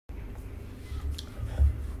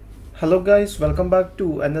Hello guys, welcome back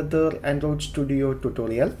to another Android Studio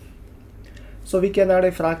tutorial. So we can add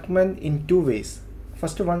a fragment in two ways.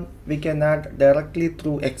 First one, we can add directly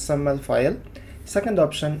through XML file. Second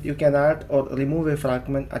option, you can add or remove a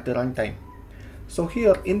fragment at the runtime. So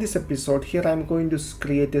here in this episode, here I'm going to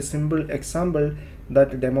create a simple example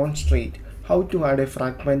that demonstrate how to add a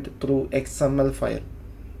fragment through XML file.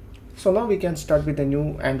 So now we can start with a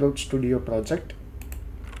new Android Studio project.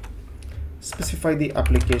 Specify the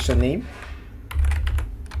application name.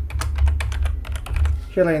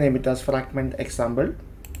 Here I name it as fragment example.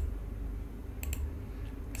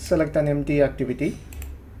 Select an empty activity.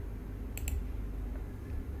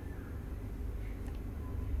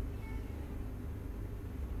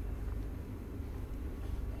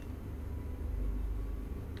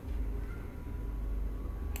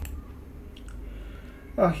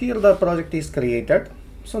 Here the project is created.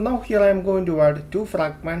 So now here I am going to add two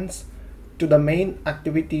fragments to the main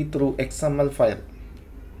activity through XML file.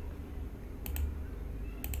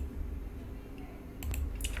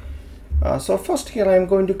 So first here I am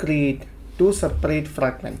going to create two separate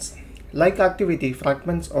fragments. Like activity,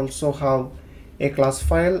 fragments also have a class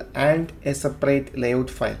file and a separate layout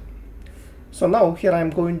file. So now here I am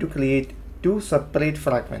going to create two separate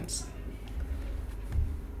fragments.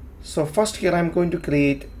 So first here I am going to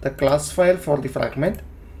create the class file for the fragment.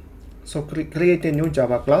 So create a new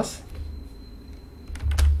Java class.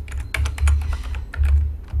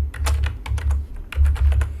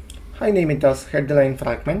 I name it as headline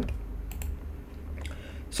fragment.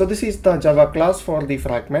 So this is the Java class for the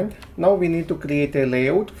fragment. Now we need to create a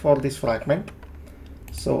layout for this fragment.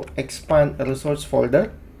 So expand resource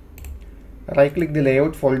folder, right click the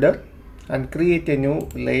layout folder and create a new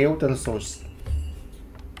layout resource.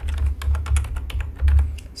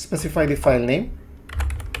 Specify the file name.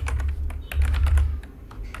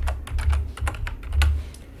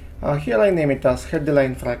 Here I name it as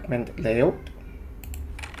headline fragment layout.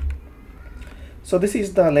 So this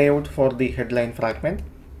is the layout for the headline fragment.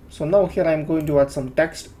 So now here I am going to add some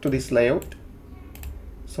text to this layout.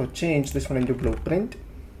 So change this one into blueprint.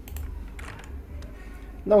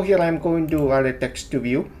 Now here I am going to add a text to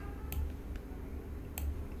view.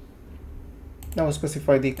 Now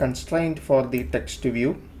specify the constraint for the text to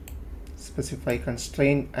view. Specify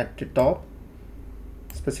constraint at the top.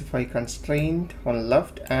 Specify constraint on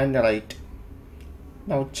left and right.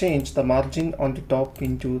 Now change the margin on the top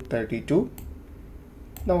into 32.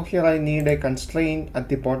 Now here I need a constraint at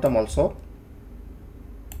the bottom also.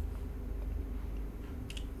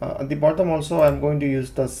 At the bottom also I am going to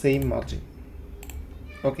use the same margin.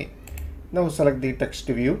 Okay. Now select the text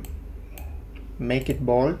view. Make it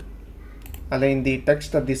bold. Align the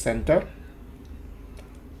text at the center.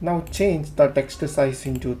 Now change the text size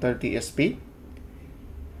into 30 sp.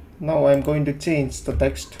 Now I am going to change the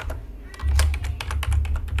text.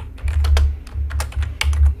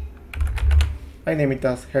 I name it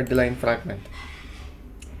as headline fragment.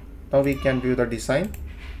 Now we can view the design.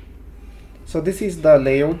 So this is the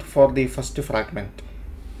layout for the first fragment.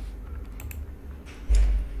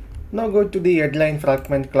 Now go to the headline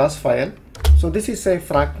fragment class file. So this is a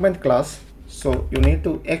fragment class. So you need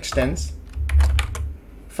to extend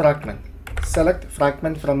fragment. Select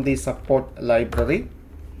fragment from the support library.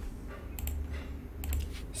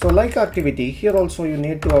 So like activity, here also you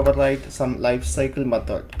need to override some lifecycle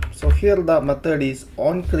method. So here the method is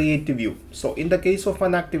onCreateView. So in the case of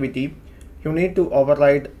an activity, you need to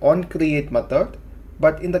override onCreate method,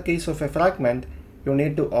 but in the case of a fragment, you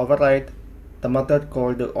need to override the method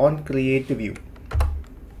called onCreateView.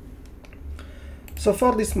 So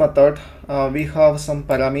for this method, we have some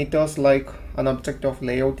parameters like an object of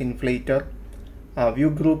layout inflator, a view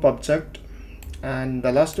group object, and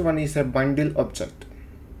the last one is a bundle object.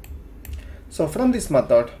 So from this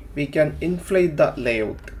method, we can inflate the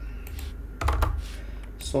layout.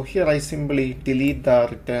 So here I simply delete the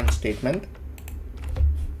return statement.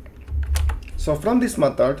 So from this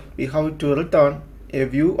method, we have to return a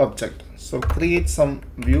view object. So create some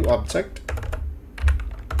view object.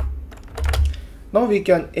 Now we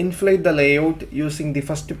can inflate the layout using the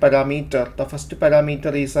first parameter. The first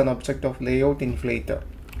parameter is an object of layout inflator.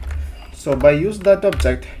 So by use that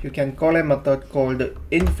object, you can call a method called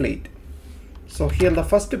inflate. So here the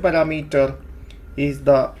first parameter is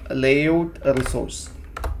the layout resource.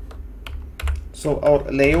 So our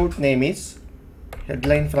layout name is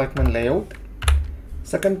headline fragment layout.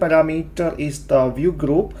 Second parameter is the view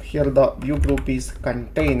group. Here the view group is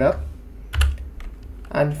container.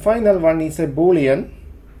 And final one is a boolean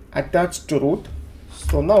attached to root.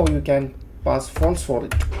 So now you can pass false for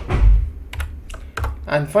it.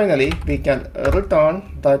 And finally, we can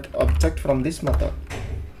return that object from this method.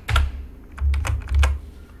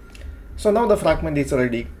 So now the fragment is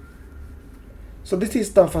ready. So this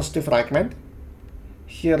is the first fragment.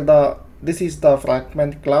 Here this is the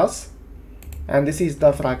fragment class, and this is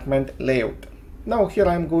the fragment layout. Now here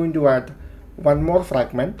I am going to add one more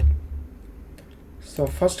fragment. So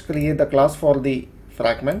first create the class for the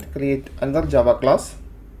fragment, create another Java class.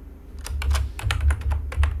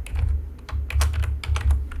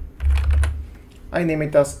 I name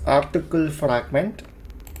it as article fragment.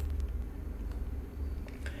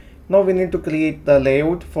 Now we need to create the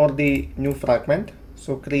layout for the new fragment.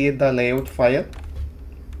 So create the layout file.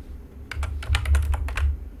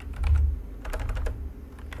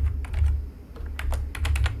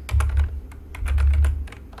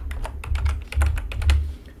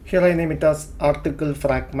 Here I name it as article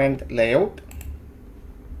fragment layout.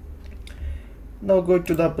 Now go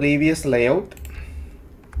to the previous layout.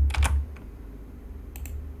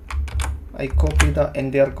 I copy the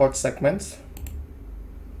entire code segments.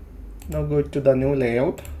 Now go to the new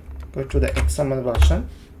layout. Go to the XML version.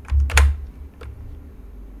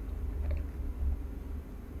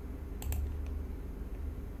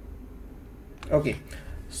 Okay,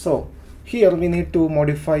 so here we need to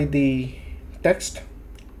modify the text.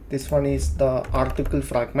 This one is the article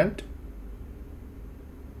fragment.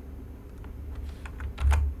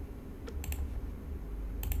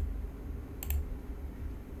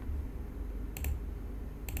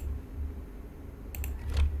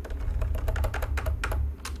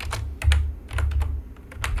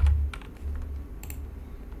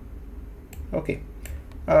 Okay,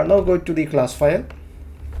 now go to the class file.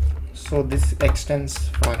 So this extends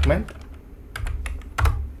fragment,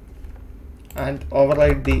 and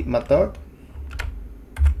override the method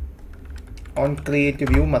on create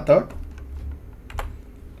view method.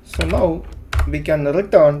 So now we can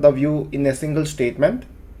return the view in a single statement.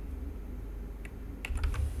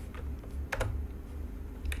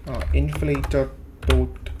 Inflator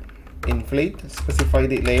dot inflate, specify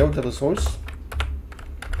the layout resource.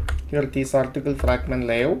 Here it is article fragment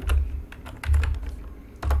layout,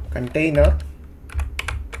 container.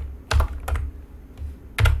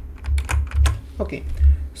 Okay,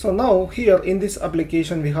 so now here in this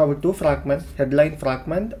application we have two fragments, headline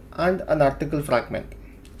fragment and an article fragment.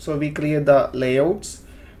 So we create the layouts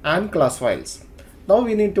and class files. Now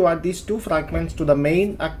we need to add these two fragments to the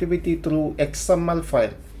main activity through XML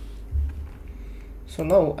file. So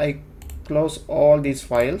now I close all these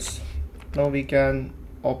files. Now we can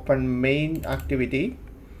open main activity,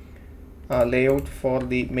 layout for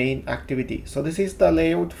the main activity. So this is the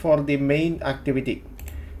layout for the main activity.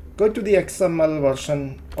 Go to the XML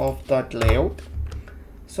version of that layout.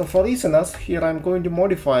 So for easiness, here I am going to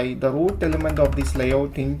modify the root element of this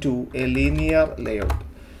layout into a linear layout.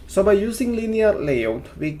 So by using linear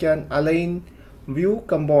layout, we can align view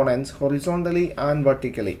components horizontally and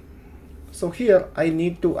vertically. So here I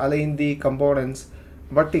need to align the components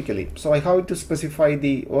vertically. So I have to specify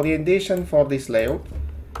the orientation for this layout.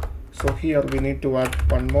 So here we need to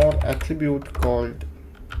add one more attribute called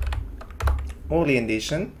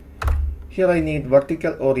orientation. Here I need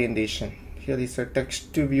vertical orientation. Here is a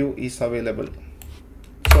text to view is available.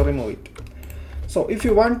 So remove it. So if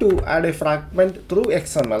you want to add a fragment through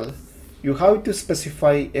XML, you have to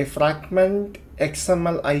specify a fragment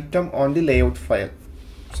XML item on the layout file.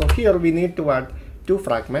 So here we need to add two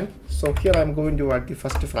fragments. So here I am going to add the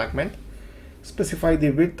first fragment. Specify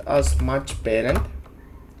the width as match parent,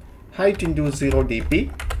 height into 0 dp.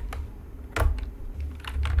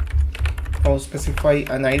 Now specify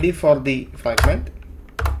an ID for the fragment.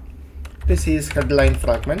 This is headline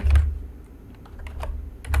fragment.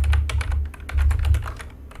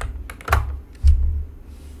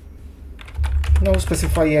 Now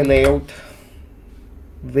specify a layout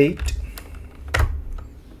weight.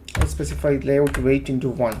 Specify layout weight into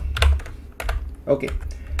 1. Okay,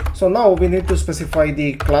 so now we need to specify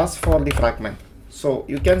the class for the fragment. So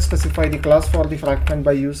you can specify the class for the fragment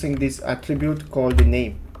by using this attribute called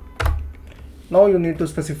name. Now you need to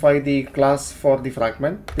specify the class for the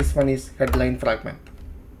fragment. This one is headline fragment.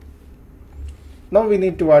 Now we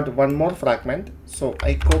need to add one more fragment. So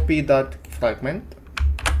I copy that fragment,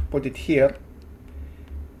 put it here.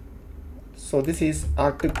 So this is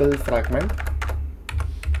article fragment.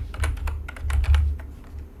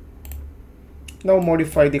 Now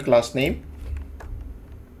modify the class name.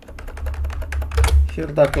 Here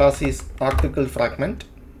the class is article fragment.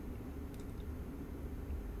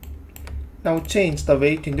 Now change the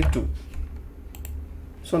weight into 2.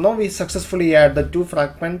 So now we successfully add the two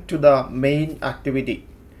fragments to the main activity.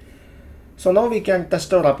 So now we can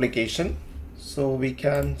test our application. So we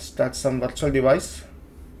can start some virtual device.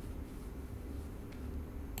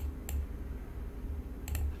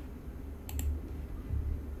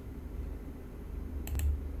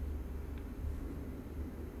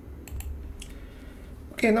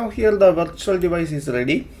 Okay, now here the virtual device is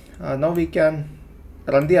ready. Now we can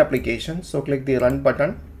run the application. So click the run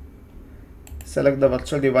button, select the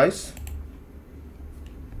virtual device.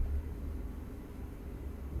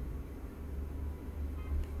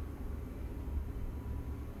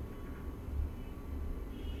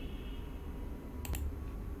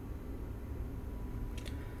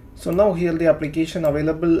 So now here the application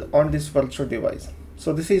available on this virtual device.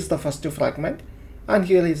 So this is the first fragment and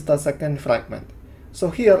here is the second fragment. So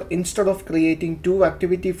here instead of creating two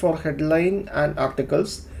activity for headline and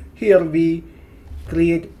articles, here we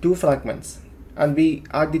create two fragments and we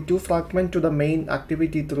add the two fragment to the main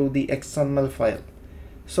activity through the XML file.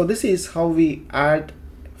 So this is how we add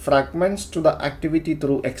fragments to the activity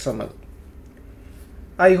through XML.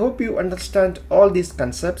 I hope you understand all these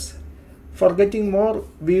concepts. For getting more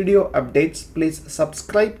video updates, please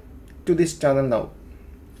subscribe to this channel now.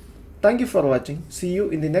 Thank you for watching. See you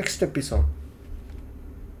in the next episode.